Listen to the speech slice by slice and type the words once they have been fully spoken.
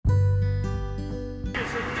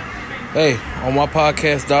Hey, on my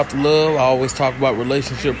podcast, Dr. Love, I always talk about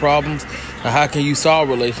relationship problems and how can you solve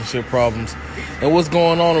relationship problems and what's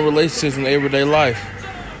going on in relationships in everyday life.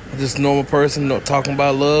 I'm just a normal person talking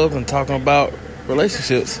about love and talking about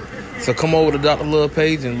relationships. So come over to Dr. Love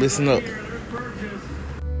page and listen up.